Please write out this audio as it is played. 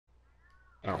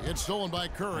Oh. It's stolen by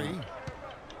Curry.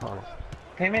 Oh.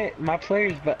 Damn it, my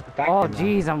player's back. Oh,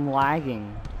 jeez, I'm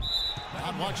lagging.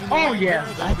 Oh, yeah.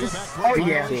 Oh,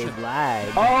 yeah. Big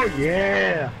lag. Oh,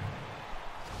 yeah.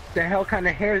 The hell kind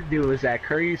of hairdo is that?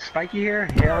 Curry spiky hair?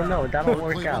 Hell no, that'll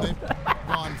work out.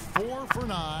 Gone 4 for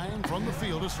 9 from the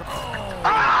field. Oh.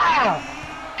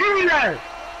 Ah! Give me that!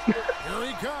 Here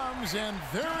he comes, and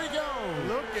there he goes.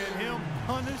 Look at him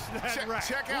punish that rat.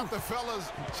 Check out the fellas.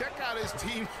 Check out his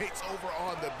teammates over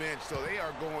on the bench. So they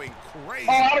are going crazy.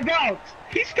 Oh, out of bounds.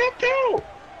 He stepped out.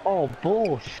 Oh,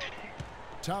 bullshit.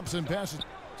 Thompson passes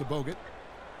to Bogut.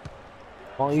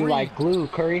 Oh, you like glue,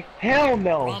 Curry? Hell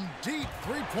no. From deep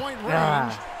three-point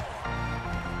range.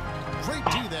 Great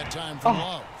D that time from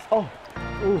Love. Oh.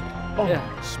 Ooh. Oh.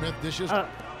 Yeah. Smith dishes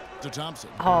to Thompson.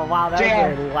 Oh, wow, that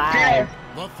was a lag.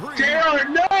 The three. JR,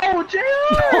 no,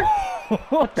 JR!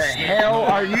 What the hell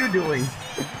are you doing?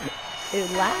 It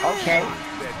lagged. Okay.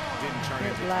 That didn't turn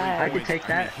into 3 I points. can take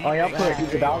that. I mean, Oh, yeah, I'll he put it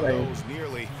makes in the outlet. those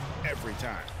nearly every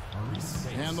time.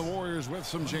 And the Warriors with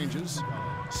some changes.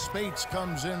 Spates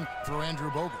comes in for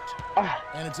Andrew Bogut.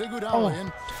 And it's Iguodala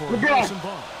in for Harrison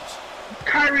Barnes.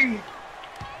 Kyrie!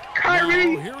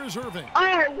 Kyrie! Now, here is Irving.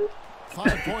 Oh!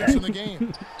 5 points in the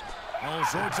game. All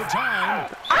sorts of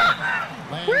time.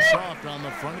 Lands soft on the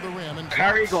front of the rim. And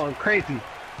Kyrie going crazy.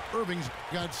 Irving's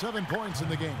got 7 points in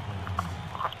the game.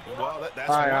 Well, that's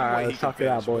all one right, way he let's can talk it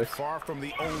out, finish, boys. but far from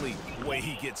the only way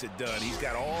he gets it done. He's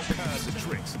got all kinds of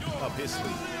tricks up his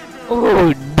sleeve.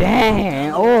 Oh,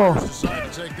 dang. Oh.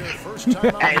 Decide to take their first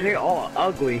time out. Hey, they're all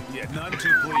ugly. Yeah, none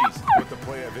too pleased with the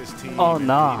play of his team. Oh, and,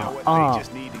 no. You know what? They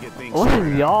just need to get things What sorted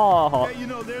is out. y'all? Hey, you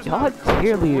know, there's Y'all not a coach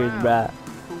cheerleaders, around bruh.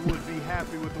 who would be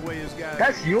happy with the way his guys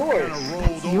That's yours. kinda rolled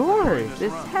It's over yours. during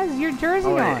This run. has your jersey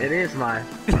Oh, on. it is mine.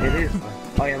 It is mine.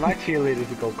 Oh, yeah, my cheerleaders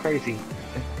would go crazy.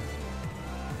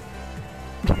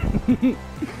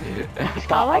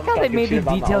 I like how they made the shit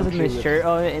about my details own in the cheerleaders. shirt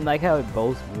on it and like how it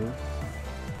both move.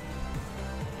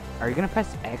 Are you gonna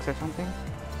press X or something?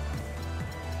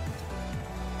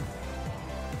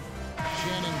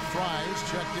 Channing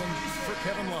Fries checked in for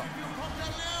Kevin Love.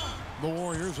 The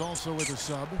Warriors also with a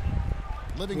sub.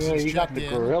 Yeah, Livingston's you got checked the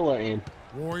in. gorilla in.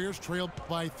 Warriors trailed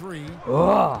by 3.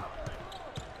 Ugh.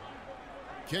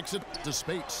 Kicks it to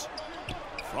Spates.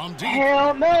 From deep.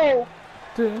 Hell no!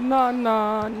 No,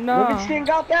 no, no. Livingston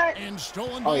got that? And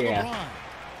stolen Oh, by yeah. LeBron.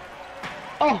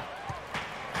 Oh,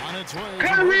 On its way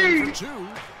Kyrie! for 2.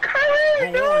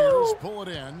 Kyrie, The Warriors no! pull it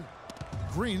in.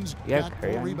 Green's Yeah, got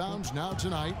Kyrie. 4 rebounds now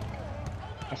tonight.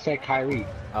 I said Kyrie.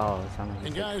 Oh, it sounded like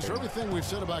And you guys, said for everything we've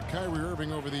said about Kyrie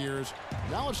Irving over the years,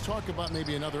 now let's talk about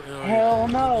maybe another area. Hell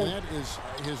no. And that is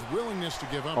his willingness to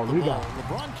give up Oh, the ball. rebound.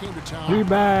 LeBron came to town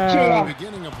Rebound. at the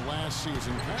beginning of last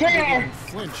season. Kyrie didn't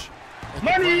flinch at the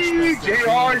Money, prospect of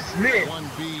J.R. being Smith.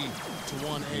 1B to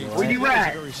 1A. Where you That was a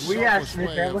at? very Where you at, selfless Smith,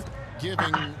 way Taylor? of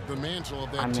giving the mantle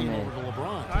of that I'm team in over to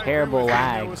LeBron. I agree Terrible with you.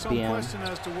 lag, There was some BM. question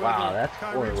as to whether Wow, that's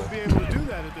Kyrie horrible. would be able to do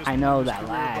that at this I point know in his that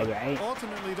career, lag, but right?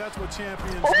 Ultimately, that's what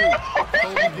champions do.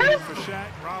 Kobe did it for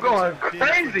Shaq. Going Robinson did it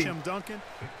for crazy. Tim Duncan.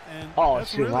 And Oh,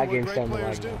 that's shoot, really my what game's great starting to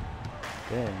players lag do.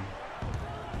 now. Good.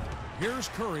 Here's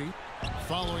Curry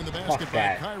following the basket by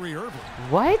that. Kyrie Irving.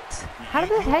 What? How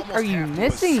the heck almost are you have to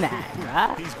missing assume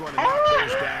that, bruh? He's going to knock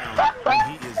those down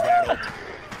when he is that open.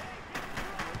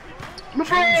 James with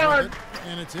LeBron! it,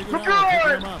 and it's Iguodala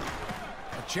picking him up.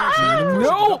 A chance to push it to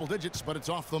No. double digits, but it's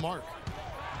off the mark.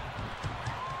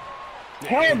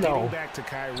 Hell And no. getting back to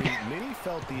Kyrie, many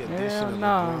felt the addition of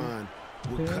no.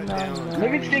 LeBron would cut down on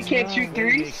Livingston Kyrie's can't shoot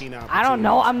threes? playmaking I don't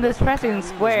know. I'm just pressing Kyrie was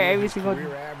square near every his single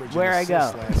career average in where I go.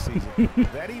 assists last season.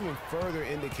 That even further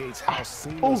indicates how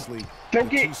seamlessly don't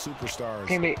the get- two superstars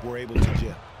Damn it. were able to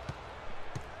gel.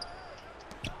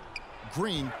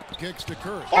 Green kicks to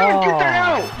Curry. Oh, get that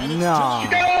out! And it's no.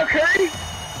 Get that out, Curry!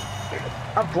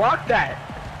 I blocked that.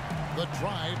 The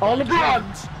drive Oh, by LeBron.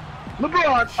 James.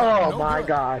 LeBron! Shot Oh, no my good.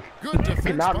 God. Good defense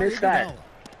Cannot by miss that. Iguodala.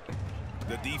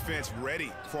 The defense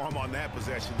ready for him on that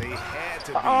possession. They had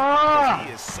to be Ah. because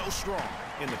he is so strong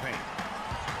in the paint.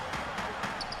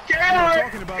 JR!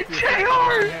 Talking about the effect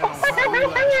that he had on Kyrie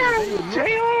last year,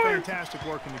 they JR! looked fantastic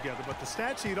working together, but the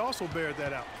stat sheet also bared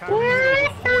that out. Kyrie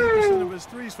hit over 40% of his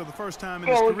threes for the first time in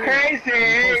his Go career. crazy!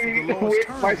 and posted the lowest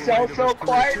turnover Myself rate of so his career,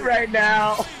 quiet too. right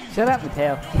now. Shut up,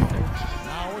 Mateo.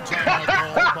 Now a timeout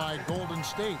called by Golden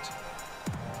State.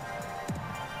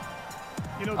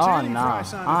 You know, Oh, Channing no. Frye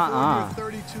signed a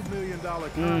 4-year, $32 million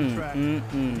contract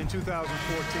in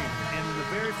 2014. And in the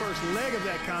very first leg of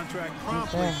that contract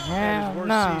promptly had his worst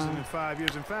no. season in 5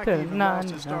 years. In fact, Good he even no, lost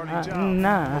his starting no, job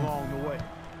no. along the way.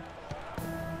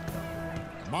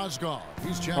 Mozgov,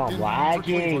 he's checked Oh, in for lagging.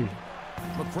 Cleveland.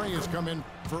 McRae has come in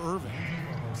for Irving.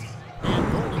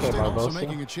 And Golden State also Barbosa.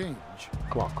 making a change.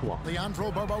 Come on, come on.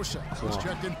 Leandro Barbosa is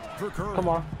checked in for Curry. Come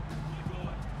on.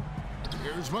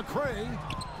 Here's McRae.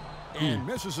 And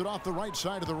misses it off the right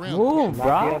side of the rim. Ooh, Knock the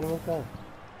bro. other one down.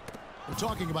 We're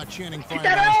talking about Channing Frye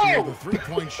that last year. out! The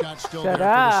three-point shot still Shut there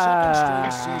for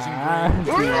the second straight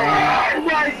season. Green. Oh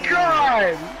my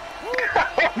God!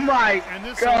 Oh my And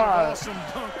this God! awesome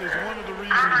dunk is one of the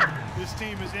reasons this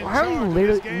team is in Why are we charge of this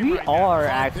literally? game We right now. are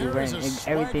actually There is wearing a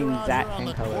swagger everything out exact here on same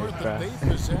the colors, court bro. that they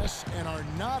possess and are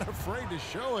not afraid to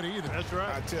show it either. That's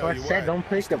right. I tell So I you said what, don't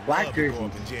pick the love black to go jersey.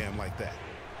 up and jam like that.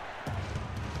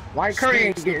 Why Curry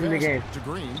ain't Stakes getting in the pass game? to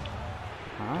Green.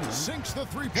 Sinks the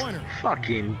three-pointer.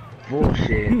 Fucking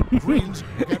bullshit. Green's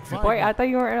got 5. Wait, I thought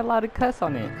you weren't allowed to cuss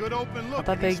on it. Good open look. I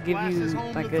thought and he they'd give you splashes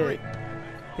home like the a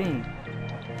three. thing.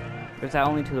 Or is that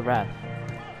only to the ref?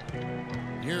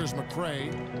 Here's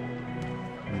McRae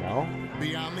No.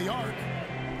 beyond the arc.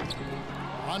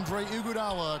 Andre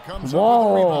Iguodala comes Whoa.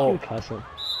 up with the rebound. Cuss him.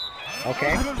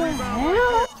 Okay. Good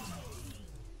rebound.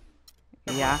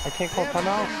 Yeah. I can't They call have been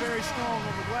timeout. very strong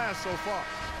on the glass so far.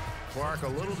 Clark, a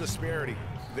little disparity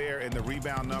there in the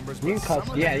rebound numbers. You can but cuss-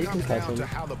 some of yeah, that you can comes cuss down him. to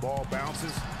how the ball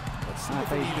bounces. Let's see I if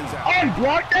thought it you- evens Oh, out. you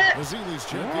blocked that? Vasili's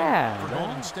checked Yeah, in for bro.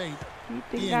 Golden State. Who you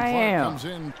think Ian I Clark am? comes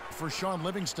in for Sean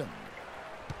Livingston.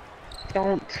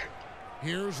 Don't.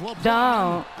 Here's LeBron.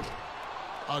 Don't.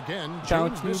 Again, Don't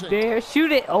James you missing. dare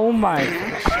shoot it. Oh my.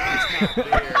 Shot's not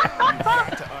there. You've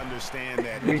got to understand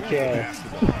that. You It's can.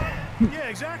 basketball. Yeah,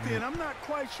 exactly. And I'm not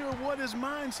quite sure what his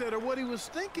mindset or what he was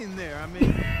thinking there. I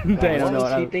mean, They don't know What what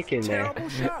was he I'm. thinking there? terrible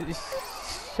shot.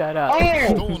 Shut up.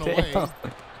 Oh! Stolen away. Damn.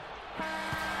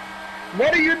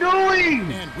 What are you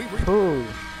doing? And we Ooh.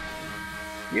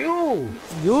 You.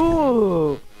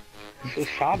 You. Just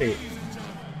shot it.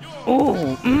 Ooh.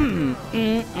 Now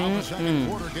the second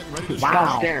quarter getting ready to Stop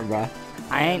Wow. staring, bro.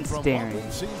 I ain't From what staring.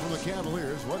 we've seen from the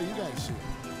Cavaliers, what do you guys see?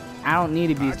 I don't need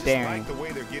to be I just staring. like the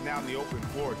way they're getting out in the open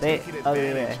floor, They- taking oh, yeah,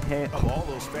 advantage yeah. of all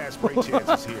those fast break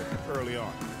chances here early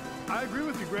on. I agree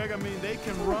with you, Greg. I mean, they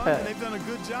can run, and they've done a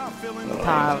good job filling the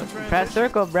Tom, lanes in press transition.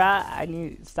 circle, bruh. I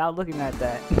need stop looking at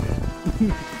that.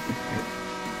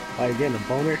 Oh, you getting a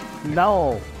boner?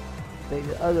 No, they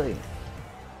ugly.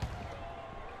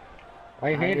 Why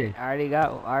you hate it? I already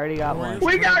got one.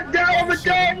 We got down the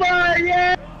goal line,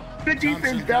 yeah! Good defense,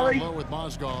 Thompson down Belly. low with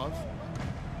Mozgov.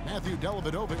 Matthew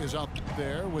Dellavedova is out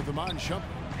there with Iman Shumpert.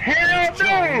 Hell no!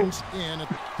 Jones in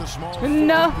at the small forward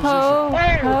No. position. Oh,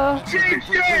 That's a quick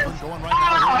Jesus! movement going right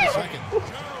now here in the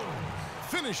second.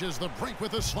 Finishes the break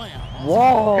with a slam.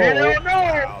 Whoa. Hell no!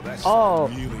 Wow, that's Oh. a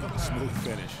really smooth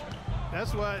finish.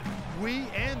 That's what we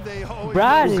and they always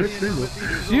Brad do, is- seeing it with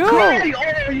these You. Cray!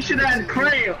 Oh, you should have had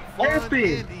Cray fun open.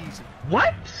 and easy.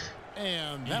 What?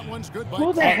 And that one's good by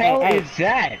Who the Hey, hell hey, is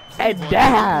that? Hey,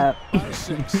 dab. by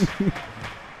 6.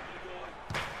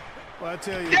 Well, I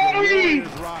tell you, Joey! the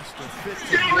Warriors roster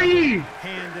fits Joey!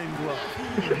 hand in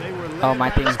glove. They were led Oh, my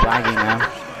by thing's Scott lagging now.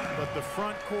 Thompson, but the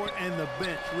front court and the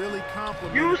bench really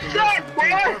complement You the rest suck, of the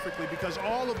team boy! perfectly because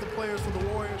all of the players for the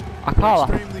Warriors I call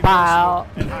are a extremely foul.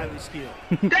 versatile and highly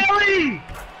skilled. Deli!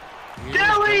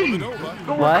 Deli! Dellavedova.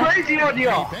 Going What? crazy on He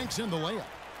y'all. banks in the layup.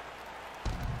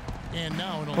 And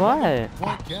now an What?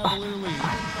 11-point Cavalier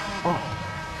lead.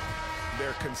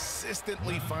 They're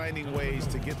consistently finding ways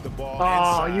to get the ball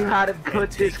Oh, inside you had to and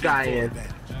put this take guy full in.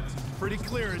 advantage. Pretty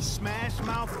clear as smash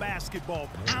mouth basketball.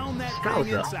 Pound that That was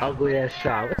thing an inside. ugly ass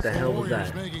shot. What the The hell was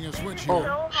Warriors that? making a switch here.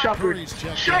 Oh, Shepard! Curry's checked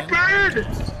in. Shepard!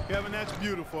 Kevin, that's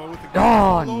beautiful. With the Oh, guy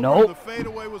all over, nope. The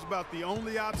fadeaway was about the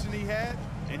only option he had,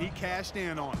 and he cashed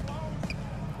in on it.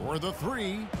 For the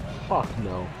 3. Fuck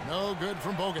no. No good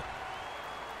from Bogut.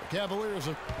 The Cavaliers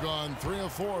have gone 3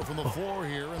 of 4 from the floor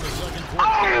here in the second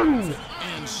quarter.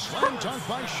 And slam dunk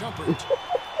by Shumpert.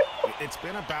 It's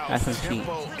been about That's some cheat.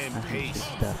 tempo and That's some pace cheat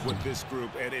stuff. with this group,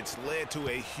 and it's led to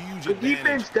a huge Good advantage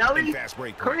defense, Deli. in fast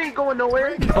break. Curry ain't going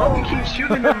nowhere. Oh, he keeps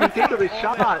shooting them ridiculous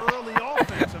All that shots. early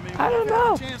offense. I mean, I when don't they got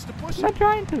know. a chance to push I'm not it,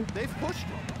 trying to. they've pushed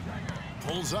him.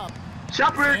 Pulls up.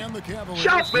 Shepard! And the Cavaliers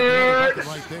Shepard! get another bucket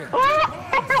right there.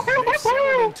 They've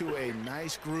settled into a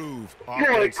nice groove Going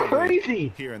offensively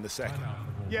crazy. here in the second.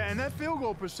 Yeah, and that field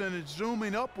goal percentage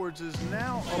zooming upwards is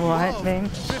now What, above man?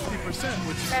 50%,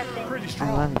 which is pretty I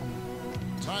strong. love you.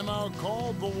 Timeout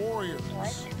called the Warriors.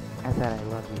 I said I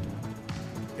love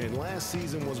you. And last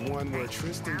season was one where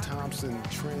Tristan Thompson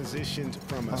transitioned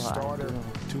from Oh, a I starter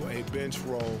do. to a bench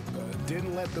role.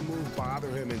 Didn't let the move bother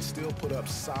him and still put up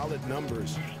solid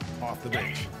numbers off the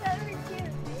bench.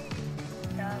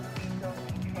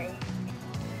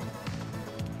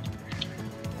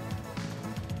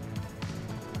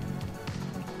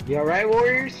 You alright,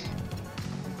 Warriors?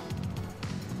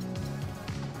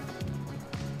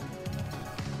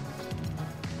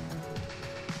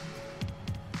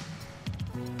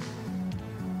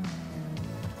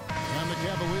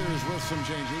 with some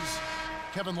changes.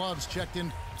 Kevin Love's checked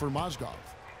in for Mozgov.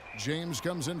 James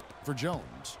comes in for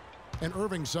Jones. And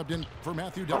Irving subbed in for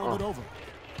Matthew Dellavedova.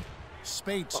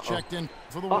 Spates checked in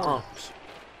for the Warriors.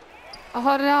 Oh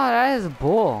no, that is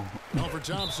bull. Alfred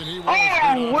Thompson, he was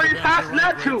where you passing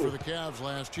that to? for the Cavs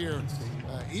last year.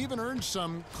 Even earned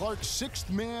some Clark's 6th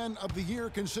Man of the Year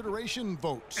consideration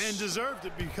votes. And deserved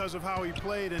it because of how he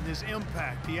played and his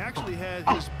impact. He actually had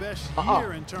his best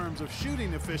year in terms of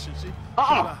shooting efficiency.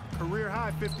 A career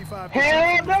high 55%.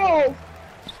 Hell no!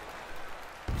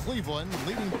 Cleveland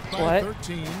leading by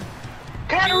 13.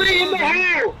 Kyrie in the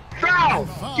hair! Foul!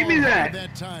 Give me that!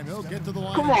 That time. He'll get to the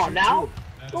line. Come on now!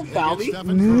 Don't foul me!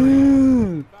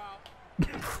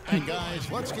 And guys,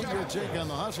 let's get your take on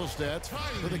the hustle stats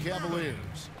for the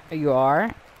Cavaliers. You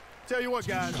are? Tell you what,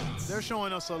 guys, they're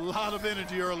showing us a lot of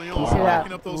energy early Can on, you say that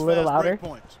racking up those a little fast louder? break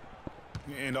points.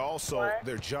 And also,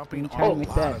 they're jumping try to on a make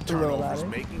lot that of a little turnovers,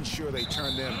 louder? making sure they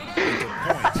turn them into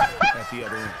points at the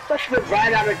other end. That slip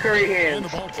right out of Curry And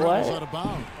hands. the ball travels out of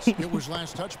bounds. It was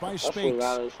last touched by Spates.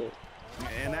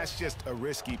 And that's just a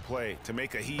risky play. To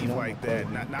make a heave like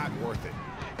that, not worth it.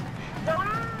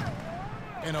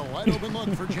 And a wide open look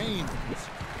for James.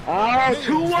 Oh, James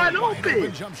 2 wide open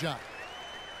open. jump shot.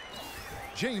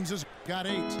 James has got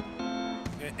 8.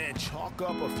 And chalk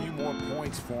up a few more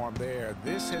points for him there.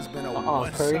 This has been a Curry.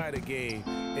 one-sided game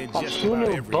in just about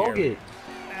every area.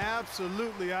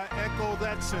 Absolutely, I echo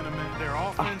that sentiment. Their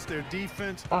offense, their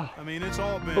defense, I mean, it's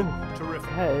all been terrific.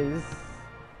 Because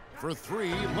For 3,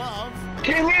 Love.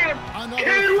 Can't win! Another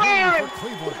Can't 3 win! for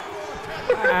Cleveland.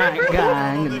 alright, God,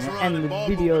 I'm gonna end the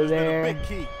video there.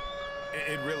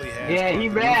 It really has. Yeah, he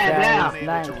Been mad now.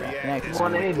 able to react Next as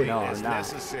one, quickly no, as not.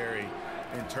 necessary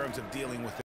in terms of dealing with